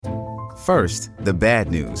First, the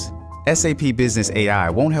bad news. SAP Business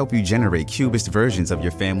AI won't help you generate cubist versions of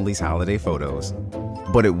your family's holiday photos.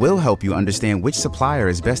 But it will help you understand which supplier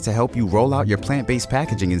is best to help you roll out your plant-based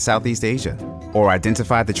packaging in Southeast Asia, or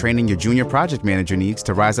identify the training your junior project manager needs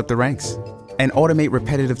to rise up the ranks, and automate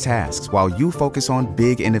repetitive tasks while you focus on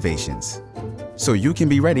big innovations, so you can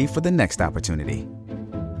be ready for the next opportunity.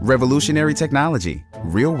 Revolutionary technology,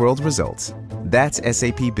 real-world results. That's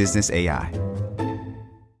SAP Business AI.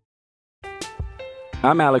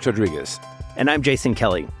 I'm Alex Rodriguez. And I'm Jason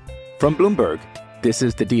Kelly. From Bloomberg, this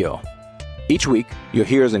is The Deal. Each week, you'll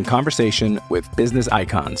hear us in conversation with business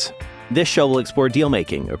icons. This show will explore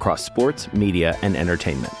deal-making across sports, media, and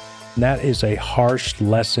entertainment. That is a harsh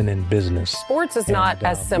lesson in business. Sports is not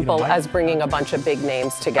as simple as bringing a bunch of big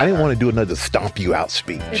names together. I didn't want to do another stomp you out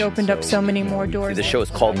speech. It opened up so many more doors. The show is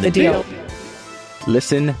called The Deal.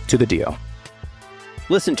 Listen to The Deal.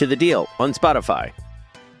 Listen to The Deal on Spotify.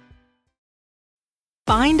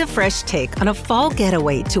 Find a fresh take on a fall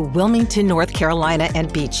getaway to Wilmington, North Carolina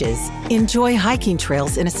and beaches. Enjoy hiking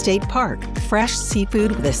trails in a state park, fresh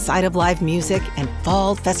seafood with a side of live music, and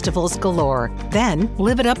fall festivals galore. Then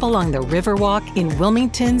live it up along the Riverwalk in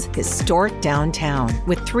Wilmington's historic downtown.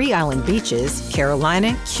 With 3 island beaches,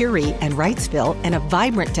 Carolina, Curie, and Wrightsville, and a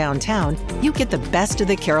vibrant downtown, you get the best of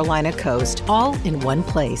the Carolina coast all in one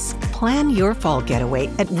place. Plan your fall getaway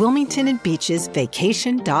at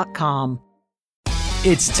WilmingtonandBeachesVacation.com.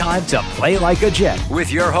 It's time to play like a Jet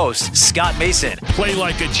with your host, Scott Mason. Play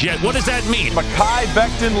like a Jet. What does that mean? Mekhi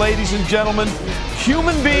Becton, ladies and gentlemen.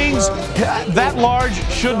 Human beings that large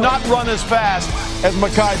should not run as fast as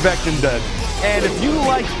Mekhi Becton does. And if you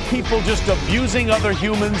like people just abusing other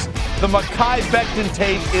humans, the Mekhi Becton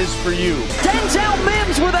tape is for you. Denzel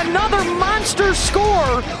Mims with another monster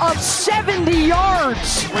score of 70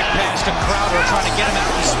 yards. Quick pass to Crowder trying to get him out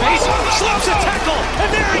of space. Slips a tackle, and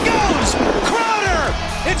there he goes. Crowder!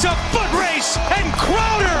 It's a foot race, and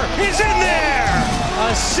Crowder is in there!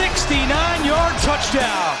 A 69-yard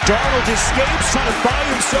touchdown. Darnold escapes, trying to buy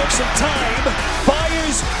himself some time.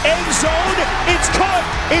 Fires, end zone, it's caught.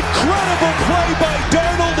 Incredible play by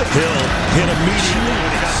Darnold. Hill hit immediately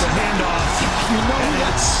when he got the handoff. You know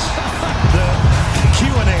that's the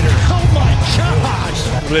Q-inator. Oh my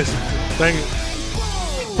gosh! Listen, thank you.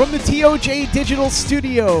 From the TOJ Digital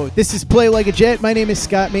Studio, this is Play Like a Jet. My name is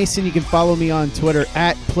Scott Mason. You can follow me on Twitter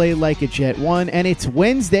at PlayLikeAJet1. And it's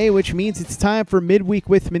Wednesday, which means it's time for Midweek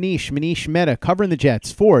with Manish. Manish Mehta covering the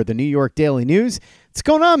Jets for the New York Daily News. What's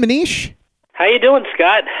going on, Manish? How you doing,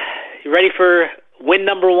 Scott? You ready for win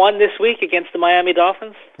number 1 this week against the Miami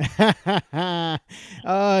Dolphins?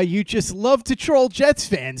 You just love to troll Jets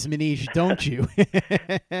fans, Manish, don't you?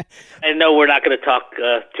 I know we're not going to talk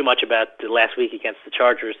too much about the last week against the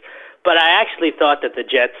Chargers, but I actually thought that the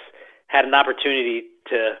Jets had an opportunity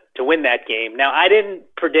to win that game. Now, I didn't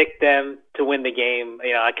predict them to win the game.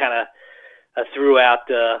 You know, I kind of threw out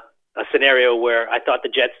a scenario where I thought the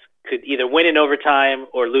Jets could either win in overtime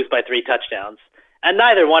or lose by 3 touchdowns. And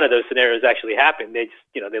neither one of those scenarios actually happened. They just,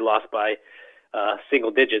 they lost by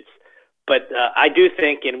single digits. But I do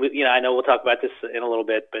think, and I know we'll talk about this in a little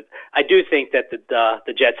bit, but I do think that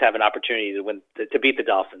the Jets have an opportunity to win, to beat the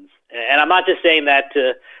Dolphins. And I'm not just saying that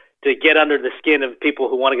to get under the skin of people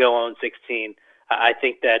who want to go 0-16. I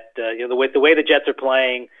think that the way the Jets are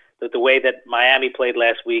playing, the way that Miami played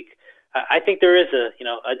last week, I think there is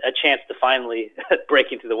a chance to finally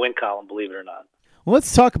break into the win column, believe it or not. Well,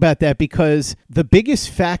 let's talk about that, because the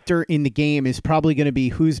biggest factor in the game is probably going to be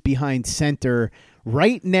who's behind center.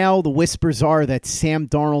 Right now, the whispers are that Sam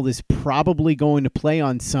Darnold is probably going to play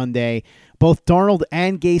on Sunday. Both Darnold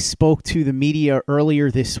and Gase spoke to the media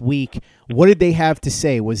earlier this week. What did they have to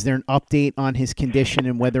say? Was there an update on his condition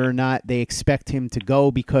and whether or not they expect him to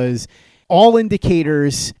go? Because all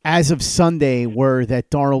indicators as of Sunday were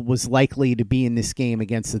that Darnold was likely to be in this game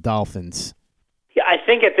against the Dolphins. Yeah, I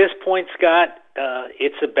think at this point, Scott,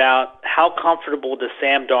 it's about how comfortable does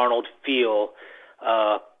Sam Darnold feel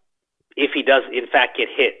if he does, in fact, get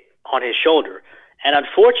hit on his shoulder. And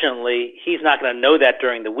unfortunately, he's not going to know that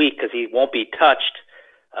during the week because he won't be touched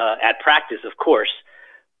at practice, of course.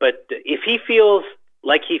 But if he feels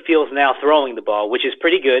like he feels now throwing the ball, which is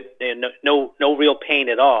pretty good, and no real pain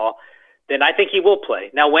at all, then I think he will play.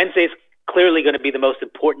 Now, Wednesday's clearly going to be the most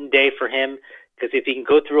important day for him, because if he can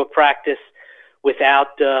go through a practice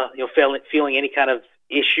without feeling any kind of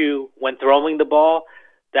issue when throwing the ball,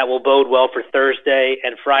 that will bode well for Thursday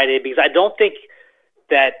and Friday, because I don't think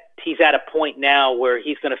that he's at a point now where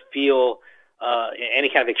he's going to feel any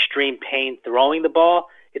kind of extreme pain throwing the ball.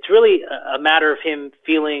 It's really a matter of him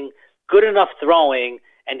feeling good enough throwing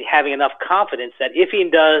and having enough confidence that if he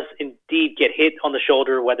does indeed get hit on the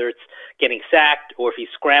shoulder, whether it's getting sacked or if he's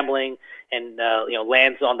scrambling and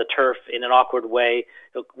lands on the turf in an awkward way,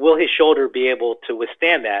 will his shoulder be able to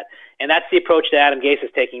withstand that? And that's the approach that Adam Gase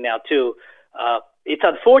is taking now too. It's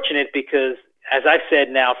unfortunate because, as I've said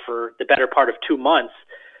now for the better part of 2 months,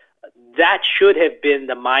 that should have been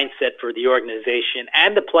the mindset for the organization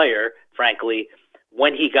and the player, frankly,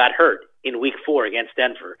 when he got hurt in Week 4 against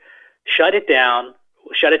Denver. Shut it down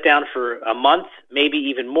for a month, maybe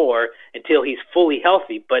even more, until he's fully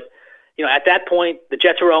healthy. But, at that point, the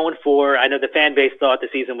Jets were 0-4. I know the fan base thought the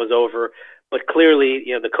season was over, but clearly,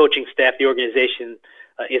 the coaching staff, the organization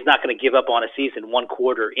is not going to give up on a season 1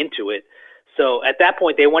 quarter into it. So at that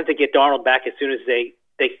point, they wanted to get Darnold back as soon as they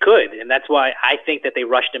could, and that's why I think that they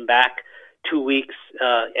rushed him back 2 weeks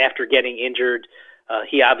after getting injured.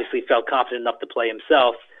 He obviously felt confident enough to play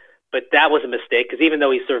himself, but that was a mistake because even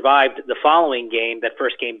though he survived the following game, that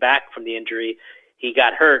first game back from the injury, he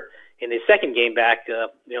got hurt in his second game back,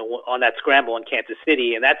 on that scramble in Kansas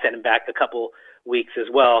City, and that sent him back a couple weeks as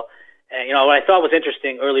well. And, what I thought was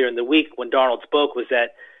interesting earlier in the week when Darnold spoke was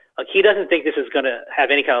that he doesn't think this is going to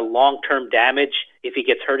have any kind of long-term damage if he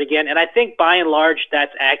gets hurt again. And I think by and large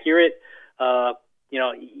that's accurate.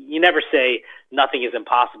 You never say nothing is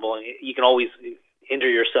impossible. You can always injure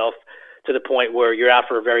yourself to the point where you're out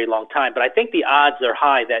for a very long time. But I think the odds are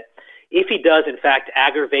high that if he does, in fact,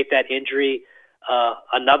 aggravate that injury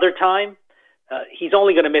another time, he's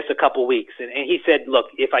only going to miss a couple weeks. And he said, look,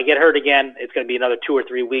 if I get hurt again, it's going to be another 2 or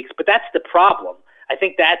 3 weeks. But that's the problem. I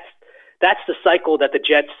think that's the cycle that the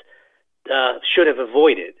Jets should have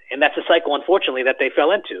avoided. And that's a cycle, unfortunately, that they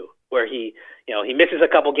fell into, where he misses a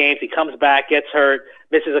couple games, he comes back, gets hurt,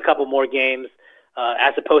 misses a couple more games,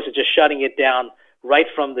 as opposed to just shutting it down right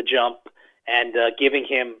from the jump and giving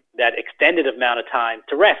him that extended amount of time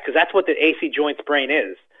to rest, because that's what the AC joint sprain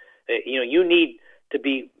is. You need to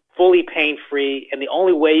be fully pain-free, and the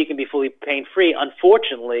only way you can be fully pain-free,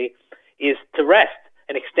 unfortunately, is to rest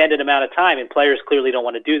an extended amount of time, and players clearly don't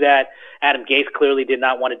want to do that. Adam Gase clearly did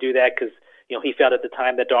not want to do that because he felt at the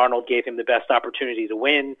time that Darnold gave him the best opportunity to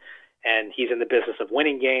win, and he's in the business of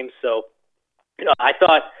winning games. So I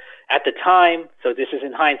thought at the time, so this is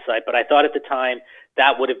in hindsight, but I thought at the time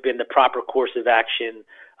that would have been the proper course of action.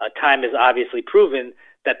 Time has obviously proven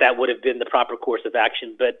that would have been the proper course of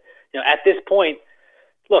action. But at this point,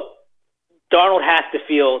 look, Darnold has to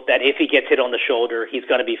feel that if he gets hit on the shoulder, he's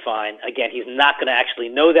going to be fine. Again, he's not going to actually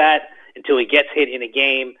know that until he gets hit in a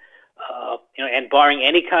game. And barring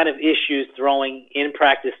any kind of issues throwing in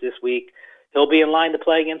practice this week, he'll be in line to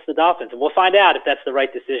play against the Dolphins. And we'll find out if that's the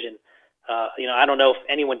right decision. I don't know if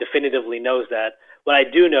anyone definitively knows that. What I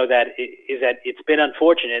do know that is that it's been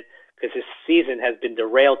unfortunate because his season has been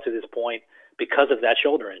derailed to this point because of that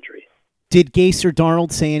shoulder injury. Did Gase or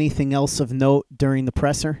Darnold say anything else of note during the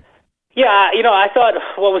presser? Yeah, I thought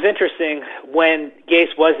what was interesting when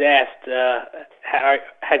Gase was asked,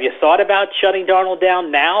 have you thought about shutting Darnold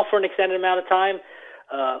down now for an extended amount of time?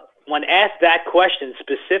 When asked that question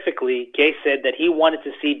specifically, Gase said that he wanted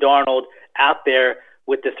to see Darnold out there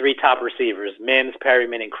with the 3 top receivers, Mims,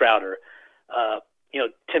 Perryman, and Crowder.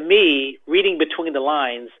 To me, reading between the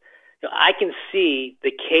lines, I can see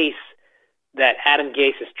the case that Adam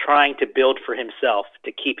Gase is trying to build for himself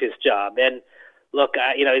to keep his job. And look,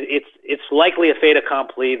 it's likely a fait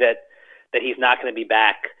accompli that he's not going to be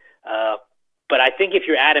back. But I think if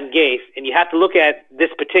you're Adam Gase, and you have to look at this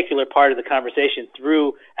particular part of the conversation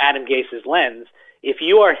through Adam Gase's lens, if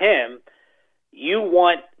you are him, you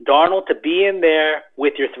want Darnold to be in there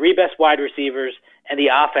with your 3 best wide receivers and the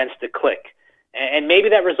offense to click. And maybe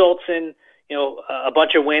that results in a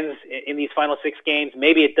bunch of wins in these final 6 games.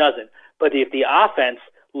 Maybe it doesn't. But if the offense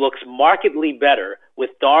looks markedly better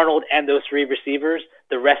with Darnold and those 3 receivers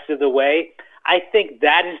the rest of the way, I think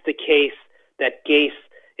that is the case that Gase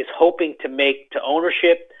is hoping to make to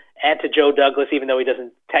ownership and to Joe Douglas, even though he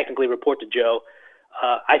doesn't technically report to Joe.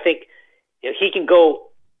 I think he can go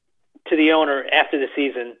to the owner after the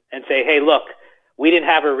season and say, hey, look, we didn't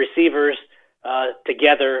have our receivers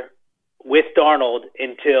together with Darnold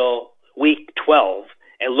until week 12,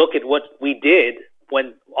 and look at what we did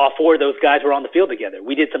when all 4 of those guys were on the field together.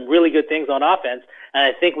 We did some really good things on offense, and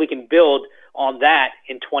I think we can build on that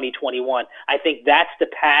in 2021. I think that's the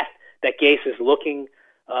path that Gase is looking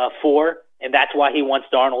for, and that's why he wants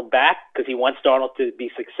Darnold back, because he wants Darnold to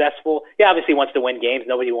be successful. He obviously wants to win games.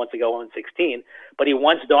 Nobody wants to go 0-16, but he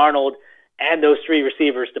wants Darnold and those 3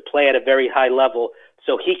 receivers to play at a very high level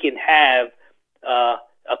so he can have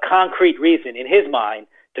a concrete reason in his mind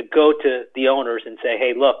to go to the owners and say,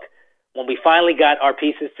 hey, look, when we finally got our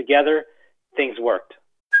pieces together, things worked.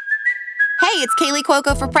 Hey, Hey, it's Kaylee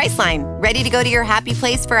Cuoco for Priceline. Ready to go to your happy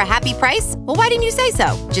place for a happy price? Well, why didn't you say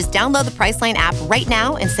so? Just download the Priceline app right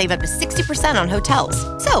now and save up to 60% on hotels.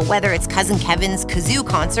 So whether it's Cousin Kevin's Kazoo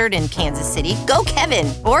Concert in Kansas City, go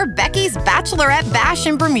Kevin, or Becky's Bachelorette Bash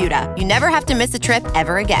in Bermuda, you never have to miss a trip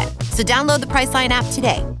ever again. So download the Priceline app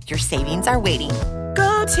today. Your savings are waiting.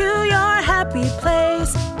 Go to your happy place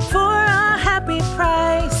for a happy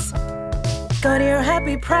price. Go to your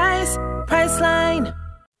happy price, Priceline.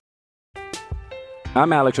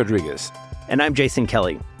 I'm Alex Rodriguez. And I'm Jason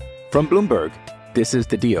Kelly. From Bloomberg, this is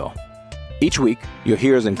The Deal. Each week, you'll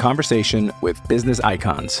hear us in conversation with business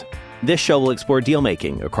icons. This show will explore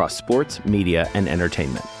deal-making across sports, media, and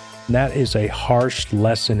entertainment. That is a harsh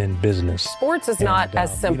lesson in business. Sports is not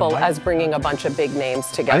as simple as bringing a bunch of big names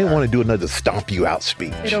together. I didn't want to do another stomp you out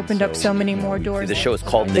speech. It opened up so many more doors. The show is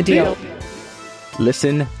called The Deal.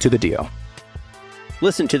 Listen to The Deal.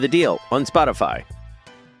 Listen to The Deal on Spotify.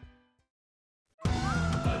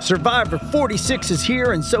 Survivor 46 is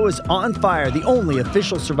here, and so is On Fire, the only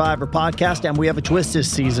official Survivor podcast, and we have a twist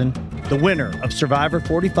this season. The winner of Survivor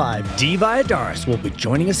 45, Dee Valladares, will be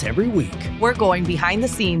joining us every week. We're going behind the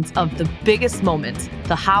scenes of the biggest moments,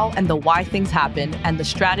 the how and the why things happen, and the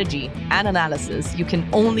strategy and analysis you can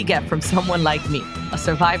only get from someone like me, a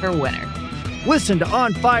Survivor winner. Listen to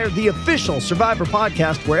On Fire, the official Survivor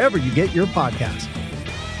podcast, wherever you get your podcasts.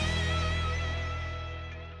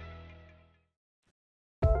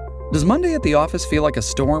 Does Monday at the office feel like a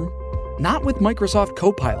storm? Not with Microsoft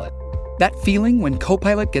Copilot. That feeling when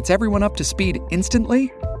Copilot gets everyone up to speed instantly?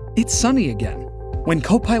 It's sunny again. When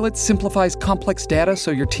Copilot simplifies complex data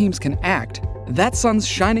so your teams can act, that sun's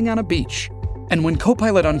shining on a beach. And when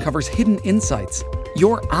Copilot uncovers hidden insights,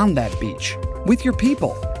 you're on that beach with your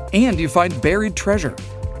people, and you find buried treasure.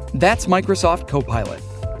 That's Microsoft Copilot.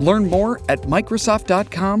 Learn more at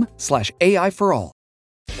Microsoft.com/AI for all.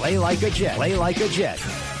 Play like a Jet. Play like a Jet.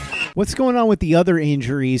 What's going on with the other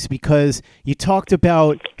injuries? Because you talked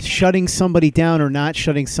about shutting somebody down or not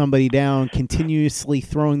shutting somebody down, continuously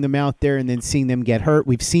throwing them out there and then seeing them get hurt.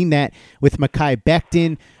 We've seen that with Mekhi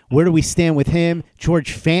Becton. Where do we stand with him?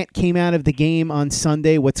 George Fant came out of the game on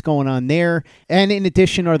Sunday. What's going on there? And in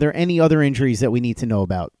addition, are there any other injuries that we need to know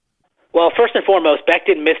about? Well, first and foremost,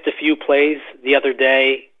 Becton missed a few plays the other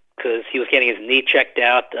day because he was getting his knee checked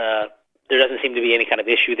out. There doesn't seem to be any kind of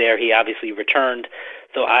issue there. He obviously returned,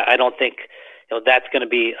 so I don't think that's going to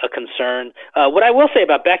be a concern. What I will say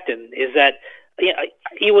about Becton is that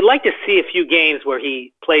he would like to see a few games where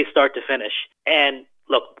he plays start to finish. And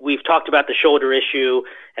look, we've talked about the shoulder issue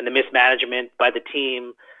and the mismanagement by the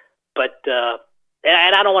team, but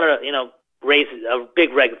and I don't want to raise a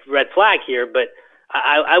big red flag here, but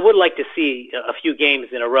I would like to see a few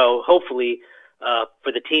games in a row, hopefully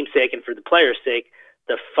for the team's sake and for the players' sake,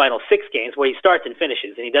 the final 6 games where he starts and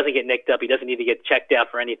finishes and he doesn't get nicked up. He doesn't need to get checked out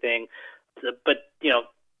for anything. But,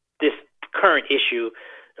 this current issue,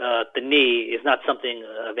 the knee, is not something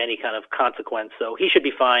of any kind of consequence. So he should be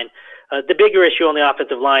fine. The bigger issue on the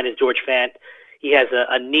offensive line is George Fant. He has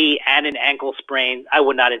a knee and an ankle sprain. I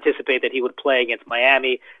would not anticipate that he would play against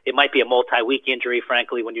Miami. It might be a multi-week injury,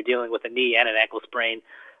 frankly, when you're dealing with a knee and an ankle sprain.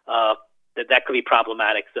 That could be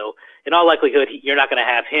problematic. So in all likelihood, you're not going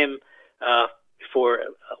to have him for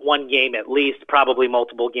one game at least, probably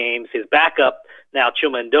multiple games. His backup now,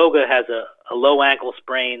 Chuma Ndoga, has a low ankle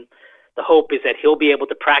sprain. The hope is that he'll be able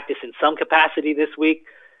to practice in some capacity this week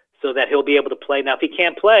so that he'll be able to play. Now, if he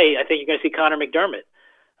can't play, I think you're going to see Connor McDermott.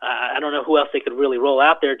 I don't know who else they could really roll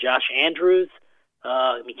out there. Josh Andrews.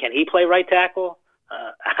 Can he play right tackle?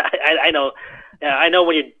 I know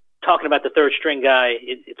when you're talking about the third string guy,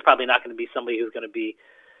 it's probably not going to be somebody who's going to be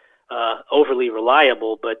overly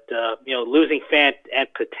reliable, but losing Fant and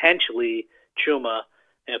potentially Chuma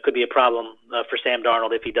could be a problem for Sam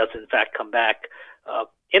Darnold if he does in fact come back.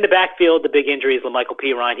 In the backfield, the big injury is LaMichael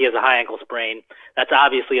Pirine. He has a high ankle sprain. That's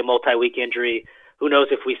obviously a multi-week injury. Who knows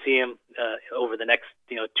if we see him over the next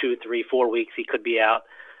 2, 3, 4 weeks? He could be out.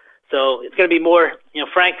 So it's going to be more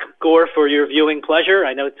Frank Gore for your viewing pleasure.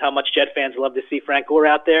 I know it's how much Jet fans love to see Frank Gore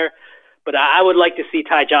out there. But I would like to see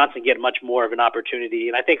Ty Johnson get much more of an opportunity,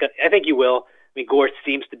 and I think you will. Gore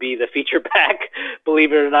seems to be the feature back,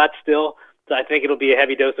 believe it or not, still. So I think it'll be a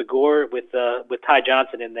heavy dose of Gore with Ty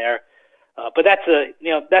Johnson in there. But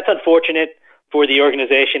that's unfortunate for the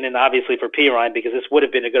organization and obviously for Pirine, because this would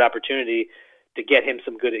have been a good opportunity to get him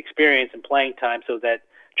some good experience and playing time, so that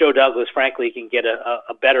Joe Douglas, frankly, can get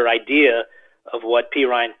a better idea of what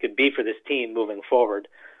Pirine could be for this team moving forward.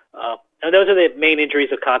 And those are the main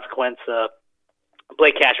injuries of consequence.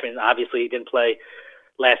 Blake Cashman, obviously, didn't play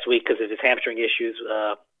last week because of his hamstring issues.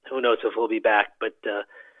 Who knows if he'll be back. But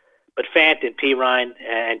But Fant and Pirine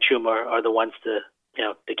and Chuma are the ones to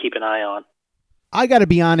keep an eye on. I got to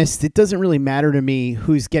be honest, it doesn't really matter to me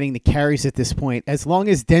who's getting the carries at this point. As long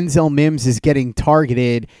as Denzel Mims is getting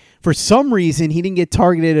targeted, for some reason he didn't get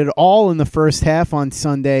targeted at all in the first half on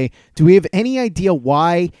Sunday. Do we have any idea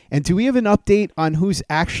why? And do we have an update on who's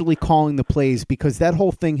actually calling the plays? Because that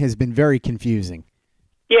whole thing has been very confusing.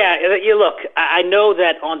 Yeah, look, I know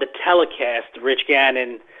that on the telecast, Rich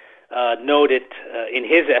Gannon noted in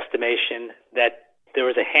his estimation that there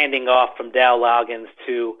was a handing off from Dow Loggins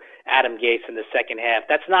to Adam Gase in the second half.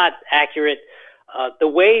 That's not accurate. The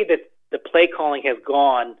way that the play calling has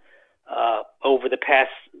gone over the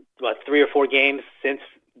past 3 or 4 games since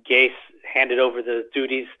Gase handed over the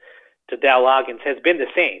duties to Dow Loggins has been the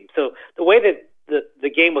same. So the way that the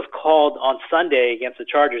game was called on Sunday against the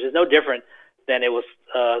Chargers is no different than it was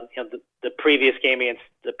the previous game against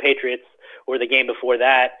the Patriots or the game before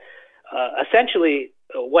that. Essentially,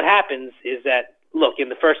 what happens is that, look, in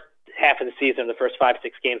the first half of the season, the first 5-6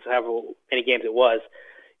 games, however many games it was,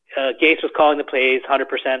 Gase was calling the plays, 100%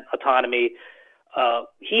 autonomy.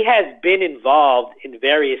 He has been involved in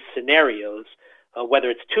various scenarios, whether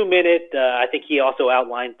it's 2-minute. I think he also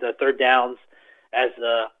outlined third downs as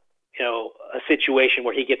a situation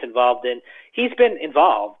where he gets involved in. He's been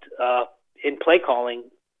involved in play calling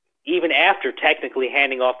even after technically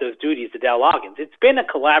handing off those duties to Dow Loggins. It's been a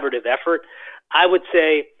collaborative effort. I would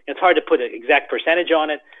say it's hard to put an exact percentage on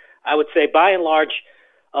it. I would say by and large,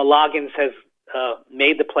 Loggins has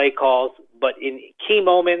made the play calls, but in key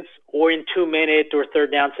moments or in 2-minute or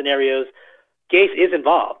third down scenarios, Gase is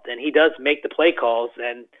involved and he does make the play calls.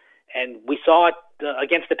 And we saw it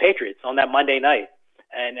against the Patriots on that Monday night.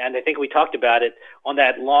 And I think we talked about it on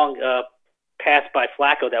that long pass by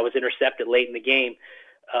Flacco that was intercepted late in the game.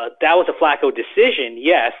 That was a Flacco decision,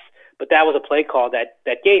 yes, but that was a play call that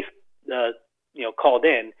Gase called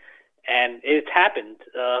in. And it's happened,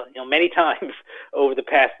 many times over the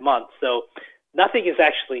past month. So nothing is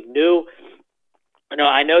actually new.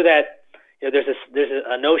 I know that there's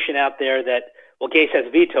a notion out there that Gase has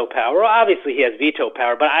veto power. Well, obviously he has veto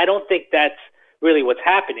power, but I don't think that's really what's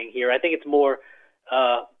happening here. I think it's more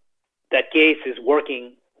that Gase is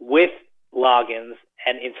working with Loggins,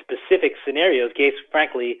 and in specific scenarios, Gase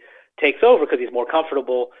frankly takes over because he's more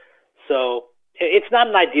comfortable. So it's not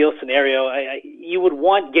an ideal scenario. You would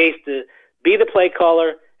want Gase to be the play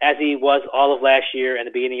caller as he was all of last year and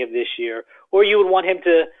the beginning of this year, or you would want him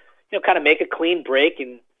to, kind of make a clean break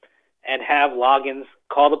and have Loggins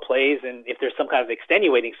call the plays, and if there's some kind of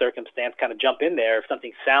extenuating circumstance, kind of jump in there if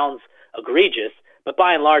something sounds egregious. But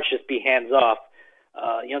by and large, just be hands off.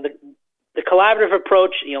 The collaborative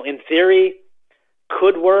approach, in theory,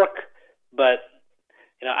 could work, but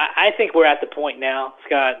I think we're at the point now,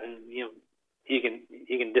 Scott, and you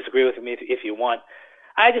can disagree with me if you want.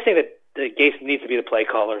 I just think that Gase needs to be the play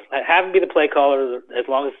caller. Have him be the play caller as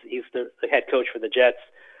long as he's the head coach for the Jets.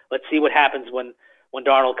 Let's see what happens when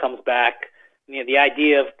Darnold comes back. The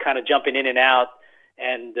idea of kind of jumping in and out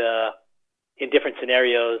and in different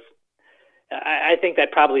scenarios, I think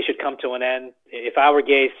that probably should come to an end. If I were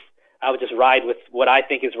Gase, I would just ride with what I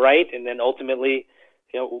think is right, and then ultimately,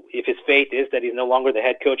 if his fate is that he's no longer the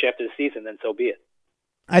head coach after the season, then so be it.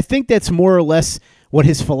 I think that's more or less what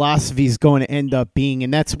his philosophy is going to end up being,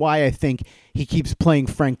 and that's why I think he keeps playing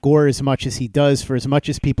Frank Gore as much as he does. For as much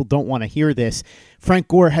as people don't want to hear this, Frank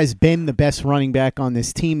Gore has been the best running back on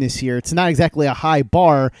this team this year. It's not exactly a high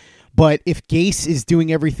bar, but if Gase is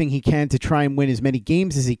doing everything he can to try and win as many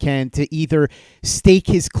games as he can to either stake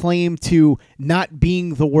his claim to not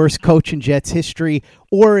being the worst coach in Jets history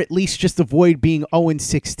or at least just avoid being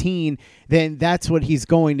 0-16, then that's what he's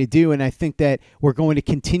going to do. And I think that we're going to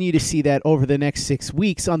continue to see that over the next 6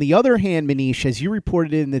 weeks. On the other hand, Manish, as you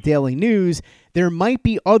reported in the Daily News, there might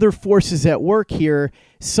be other forces at work here.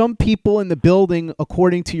 Some people in the building,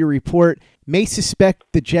 according to your report, may suspect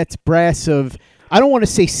the Jets brass of, I don't want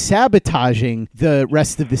to say sabotaging the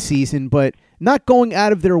rest of the season, but not going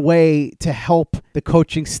out of their way to help the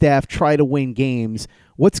coaching staff try to win games.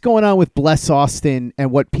 What's going on with Bless Austin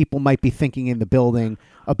and what people might be thinking in the building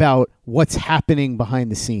about what's happening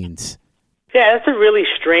behind the scenes? Yeah, that's a really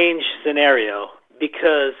strange scenario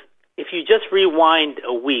because if you just rewind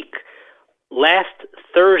a week, last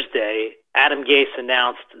Thursday, Adam Gase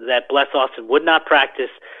announced that Bless Austin would not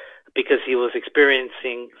practice because he was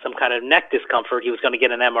experiencing some kind of neck discomfort. He was going to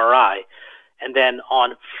get an MRI. And then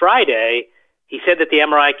on Friday, he said that the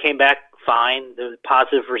MRI came back fine, the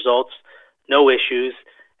positive results, no issues,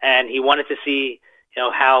 and he wanted to see,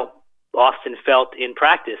 how Austin felt in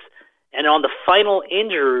practice. And on the final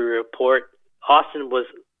injury report, Austin was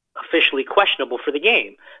officially questionable for the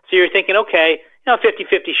game. So you're thinking, okay,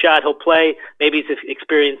 50-50 shot. He'll play. Maybe he's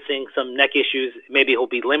experiencing some neck issues. Maybe he'll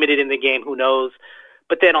be limited in the game. Who knows?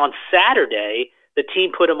 But then on Saturday, the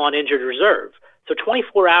team put him on injured reserve. So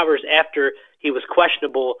 24 hours after he was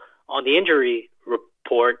questionable on the injury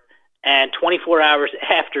report, and 24 hours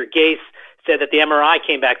after Gase said that the MRI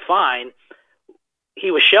came back fine, he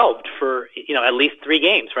was shelved for at least 3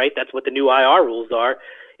 games, right? That's what the new IR rules are.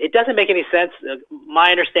 It doesn't make any sense. My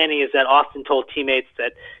understanding is that Austin told teammates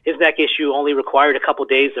that his neck issue only required a couple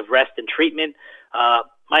days of rest and treatment.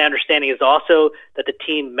 My understanding is also that the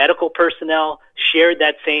team medical personnel shared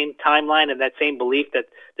that same timeline and that same belief that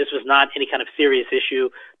this was not any kind of serious issue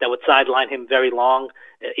that would sideline him very long,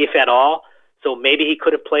 if at all. So maybe he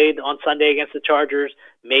could have played on Sunday against the Chargers.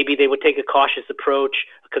 Maybe they would take a cautious approach,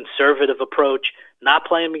 a conservative approach, not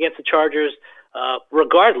play him against the Chargers.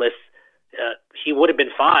 Regardless, he would have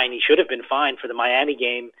been fine. He should have been fine for the Miami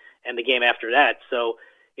game and the game after that. So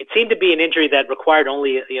it seemed to be an injury that required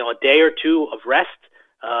only a day or two of rest,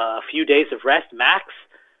 a few days of rest max.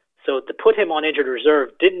 So to put him on injured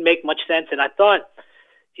reserve didn't make much sense. And I thought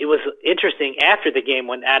it was interesting after the game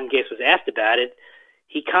when Adam Gase was asked about it,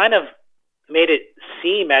 he kind of made it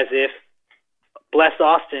seem as if Bless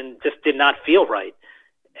Austin just did not feel right.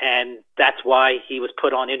 And that's why he was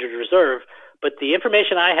put on injured reserve. But the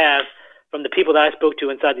information I have from the people that I spoke to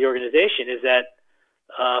inside the organization is that,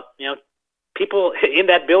 people in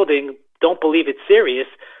that building don't believe it's serious.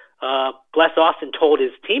 Bless Austin told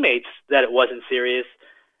his teammates that it wasn't serious.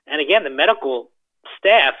 And again, the medical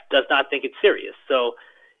staff does not think it's serious. So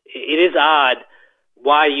it is odd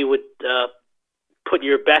why you would put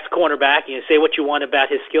your best cornerback, say what you want about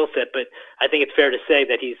his skill set, but I think it's fair to say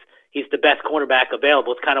that he's the best cornerback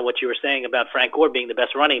available. It's kind of what you were saying about Frank Gore being the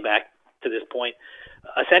best running back to this point.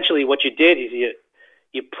 Essentially what you did is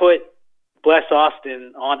you put Bless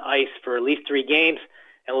Austin on ice for at least 3 games,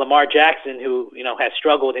 and Lamar Jackson, who has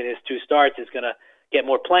struggled in his 2 starts, is going to get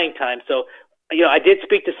more playing time. So, I did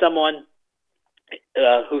speak to someone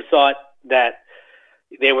who thought that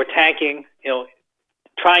they were tanking,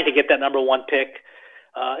 trying to get that number 1 pick.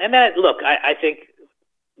 And that, look, I think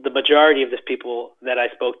the majority of the people that I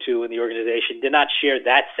spoke to in the organization did not share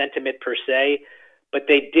that sentiment per se, but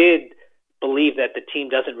they did believe that the team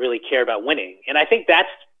doesn't really care about winning. And I think that's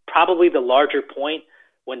probably the larger point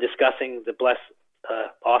when discussing the Bless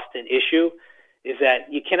Austin issue, is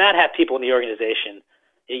that you cannot have people in the organization,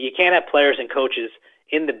 you can't have players and coaches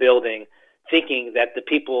in the building thinking that the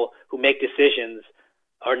people who make decisions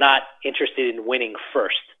are not interested in winning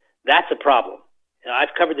first. That's a problem.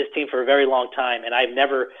 I've covered this team for a very long time, and I've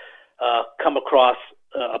never come across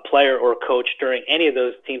a player or a coach during any of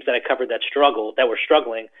those teams that I covered that were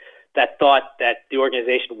struggling, that thought that the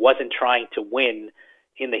organization wasn't trying to win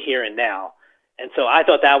in the here and now. And so I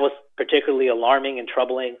thought that was particularly alarming and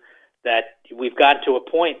troubling, that we've gotten to a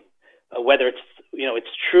point, whether it's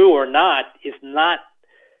true or not, is not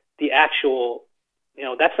the actual,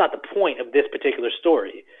 that's not the point of this particular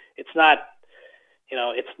story. It's not,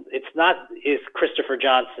 it's not, is Christopher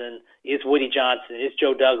Johnson, is Woody Johnson, is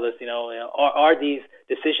Joe Douglas, are these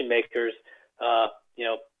decision makers,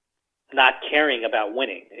 not caring about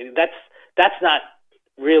winning? That's not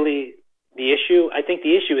really the issue. I think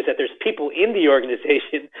the issue is that there's people in the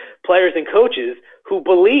organization, players and coaches, who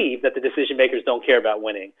believe that the decision makers don't care about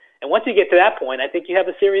winning. And once you get to that point, I think you have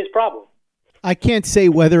a serious problem. I can't say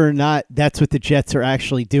whether or not that's what the Jets are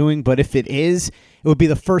actually doing, but if it is, it would be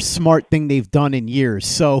the first smart thing they've done in years.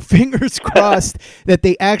 So fingers crossed that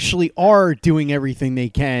they actually are doing everything they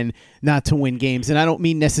can not to win games. And I don't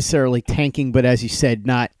mean necessarily tanking, but as you said,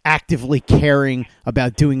 not actively caring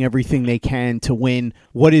about doing everything they can to win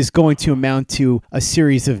what is going to amount to a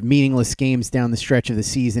series of meaningless games down the stretch of the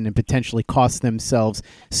season and potentially cost themselves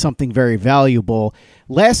something very valuable.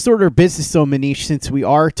 Last order of business, though, Manish, since we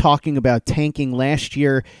are talking about tanking, last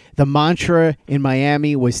year, the mantra in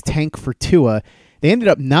Miami was tank for Tua. They ended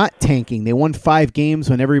up not tanking. They won 5 games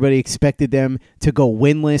when everybody expected them to go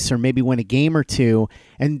winless or maybe win a game or 2.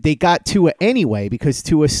 And they got Tua anyway because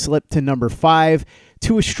Tua slipped to number 5.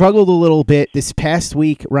 Tua struggled a little bit this past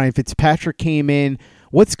week. Ryan Fitzpatrick came in.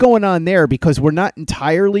 What's going on there? Because we're not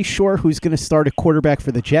entirely sure who's going to start a quarterback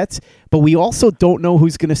for the Jets, but we also don't know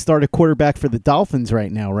who's going to start a quarterback for the Dolphins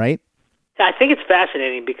right now, right? I think it's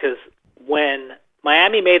fascinating because when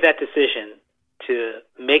Miami made that decision to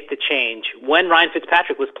make the change, when Ryan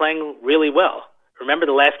Fitzpatrick was playing really well, remember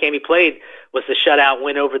the last game he played was the shutout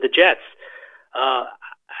win over the Jets.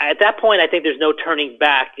 At that point, I think there's no turning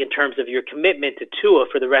back in terms of your commitment to Tua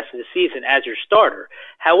for the rest of the season as your starter.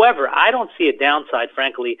 However, I don't see a downside,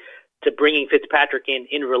 frankly, to bringing Fitzpatrick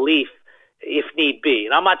in relief if need be.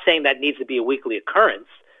 And I'm not saying that needs to be a weekly occurrence.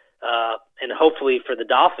 And hopefully for the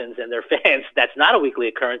Dolphins and their fans, that's not a weekly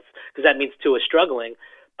occurrence because that means Tua is struggling.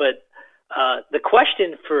 But the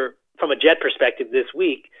question from a Jet perspective this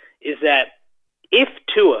week is that if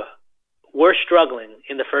Tua were struggling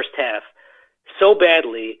in the first half so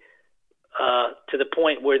badly to the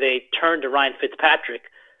point where they turned to Ryan Fitzpatrick,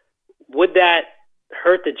 would that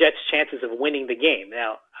hurt the Jets' chances of winning the game?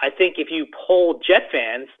 Now, I think if you poll Jet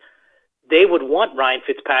fans, they would want Ryan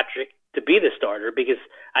Fitzpatrick to be the starter because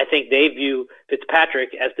I think they view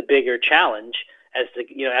Fitzpatrick as the bigger challenge, as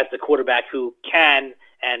the quarterback who can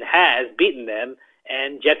and has beaten them,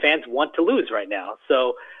 and Jet fans want to lose right now.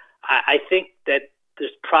 So I think that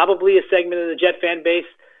there's probably a segment of the Jet fan base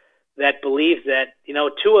that believes that,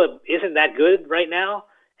 Tua isn't that good right now,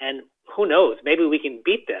 and who knows, maybe we can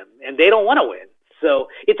beat them, and they don't want to win. So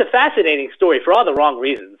it's a fascinating story for all the wrong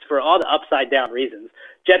reasons, for all the upside-down reasons.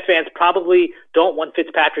 Jet fans probably don't want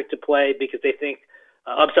Fitzpatrick to play because they think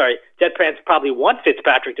Jet fans probably want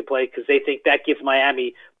Fitzpatrick to play because they think that gives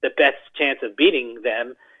Miami the best chance of beating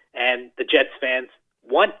them, and the Jets fans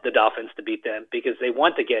want the Dolphins to beat them because they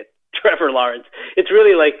want to get Trevor Lawrence. It's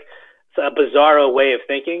really like a bizarro way of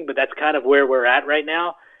thinking, but that's kind of where we're at right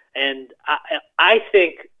now. And I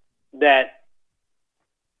think that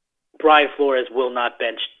Brian Flores will not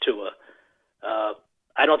bench Tua.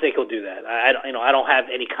 I don't think he'll do that. I don't have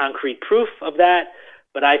any concrete proof of that,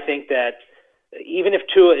 but I think that even if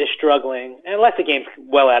Tua is struggling, and unless the game's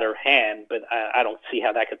well out of hand, but I don't see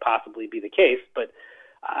how that could possibly be the case, but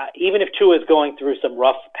even if Tua is going through some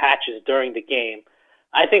rough patches during the game,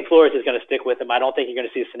 I think Flores is going to stick with him. I don't think you're going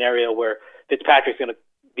to see a scenario where Fitzpatrick's going to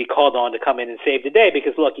be called on to come in and save the day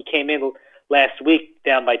because, look, he came in last week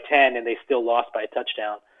down by 10 and they still lost by a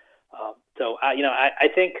touchdown. I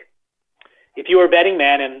think if you were a betting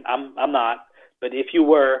man, and I'm not, but if you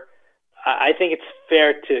were, I think it's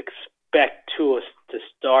fair to expect Tua to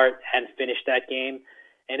start and finish that game.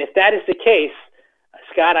 And if that is the case,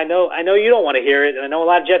 Scott, I know you don't want to hear it, and I know a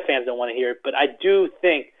lot of Jet fans don't want to hear it, but I do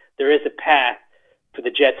think there is a path for the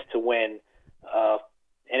Jets to win.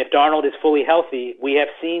 And if Darnold is fully healthy, we have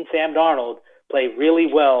seen Sam Darnold play really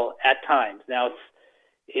well at times. Now, it's,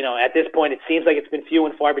 at this point, it seems like it's been few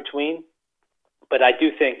and far between, but I do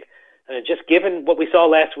think just given what we saw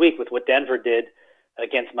last week with what Denver did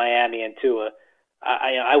against Miami and Tua,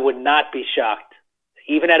 I would not be shocked,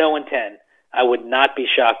 even at 0-10, I would not be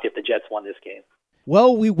shocked if the Jets won this game.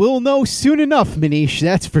 Well, we will know soon enough, Manish,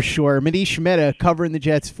 that's for sure. Manish Mehta covering the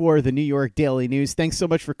Jets for the New York Daily News. Thanks so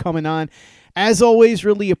much for coming on. As always,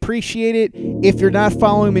 really appreciate it. If you're not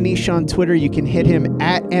following Manish on Twitter, you can hit him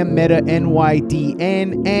at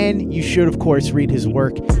MMetaNYDN, and you should, of course, read his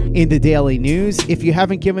work in the Daily News. If you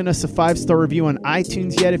haven't given us a 5-star review on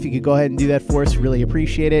iTunes yet, if you could go ahead and do that for us, really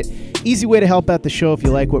appreciate it. Easy way to help out the show if you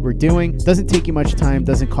like what we're doing. Doesn't take you much time,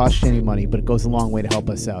 doesn't cost you any money, but it goes a long way to help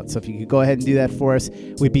us out. So if you could go ahead and do that for us,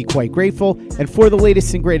 we'd be quite grateful. And for the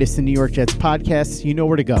latest and greatest in New York Jets podcasts, you know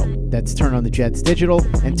where to go. That's Turn on the Jets Digital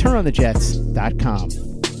and TurnOnTheJets.com.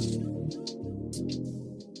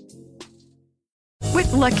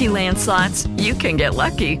 With Lucky Land Slots, you can get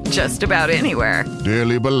lucky just about anywhere.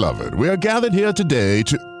 Dearly beloved, we are gathered here today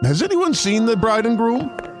to... Has anyone seen the bride and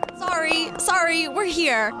groom? Sorry, we're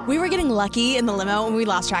here. We were getting lucky in the limo and we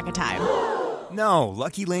lost track of time. No,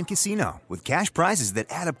 Lucky Land Casino, with cash prizes that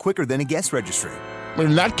add up quicker than a guest registry.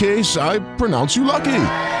 In that case, I pronounce you lucky.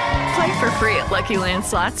 Play for free at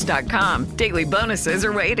LuckyLandSlots.com. Daily bonuses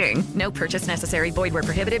are waiting. No purchase necessary. Void where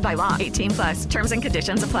prohibited by law. 18+. Terms and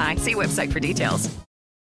conditions apply. See website for details.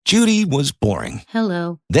 Judy was boring.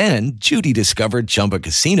 Hello. Then Judy discovered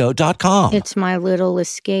ChumbaCasino.com. It's my little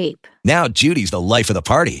escape. Now Judy's the life of the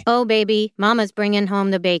party. Oh, baby, mama's bringing home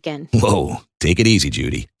the bacon. Whoa, take it easy,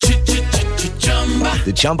 Judy.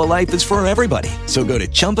 The Chumba life is for everybody. So go to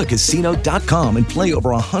ChumbaCasino.com and play over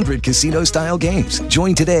 100 casino-style games.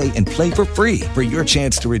 Join today and play for free for your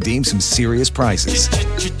chance to redeem some serious prizes.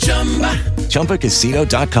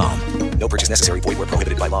 ChumbaCasino.com. No purchase necessary. Void where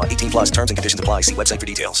prohibited by law. 18+. Terms and conditions apply. See website for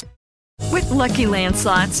details. With Lucky Land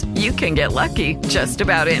Slots, you can get lucky just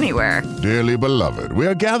about anywhere. Dearly beloved, we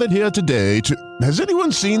are gathered here today to... Has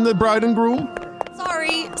anyone seen the bride and groom?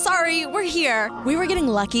 Sorry, we're here. We were getting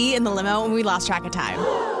lucky in the limo and we lost track of time.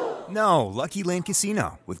 No, Lucky Land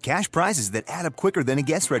Casino, with cash prizes that add up quicker than a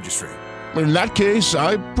guest registry. In that case,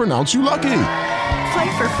 I pronounce you lucky.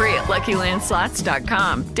 Play for free at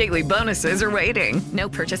LuckyLandSlots.com. Daily bonuses are waiting. No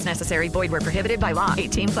purchase necessary. Void where prohibited by law.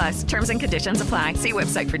 18+. Terms and conditions apply. See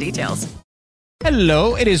website for details.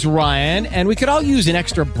 Hello, it is Ryan, and we could all use an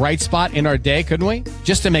extra bright spot in our day, couldn't we?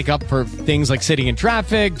 Just to make up for things like sitting in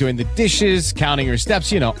traffic, doing the dishes, counting your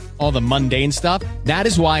steps, all the mundane stuff. That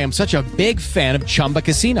is why I'm such a big fan of Chumba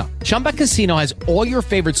Casino. Chumba Casino has all your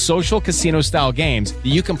favorite social casino-style games that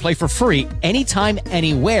you can play for free anytime,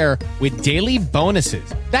 anywhere with daily bonuses.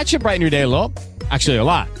 That should brighten your day a little. Actually, a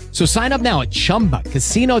lot. So sign up now at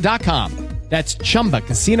ChumbaCasino.com. That's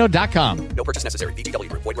ChumbaCasino.com. No purchase necessary. VGW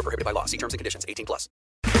Group. Void where prohibited by law. See terms and conditions. 18+.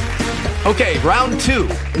 Okay, round two.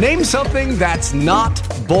 Name something that's not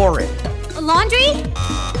boring. A laundry?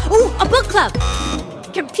 Ooh, a book club.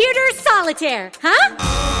 Computer solitaire, huh?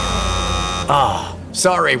 Ah, oh,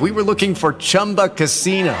 sorry. We were looking for Chumba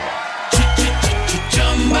Casino.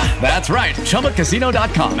 That's right.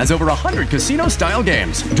 ChumbaCasino.com has over 100 casino-style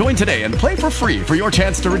games. Join today and play for free for your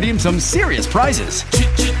chance to redeem some serious prizes.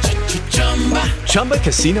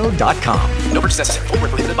 ChumbaCasino.com. No purchase necessary. Void where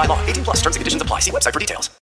prohibited by law. 18+. Terms and conditions apply. See website for details.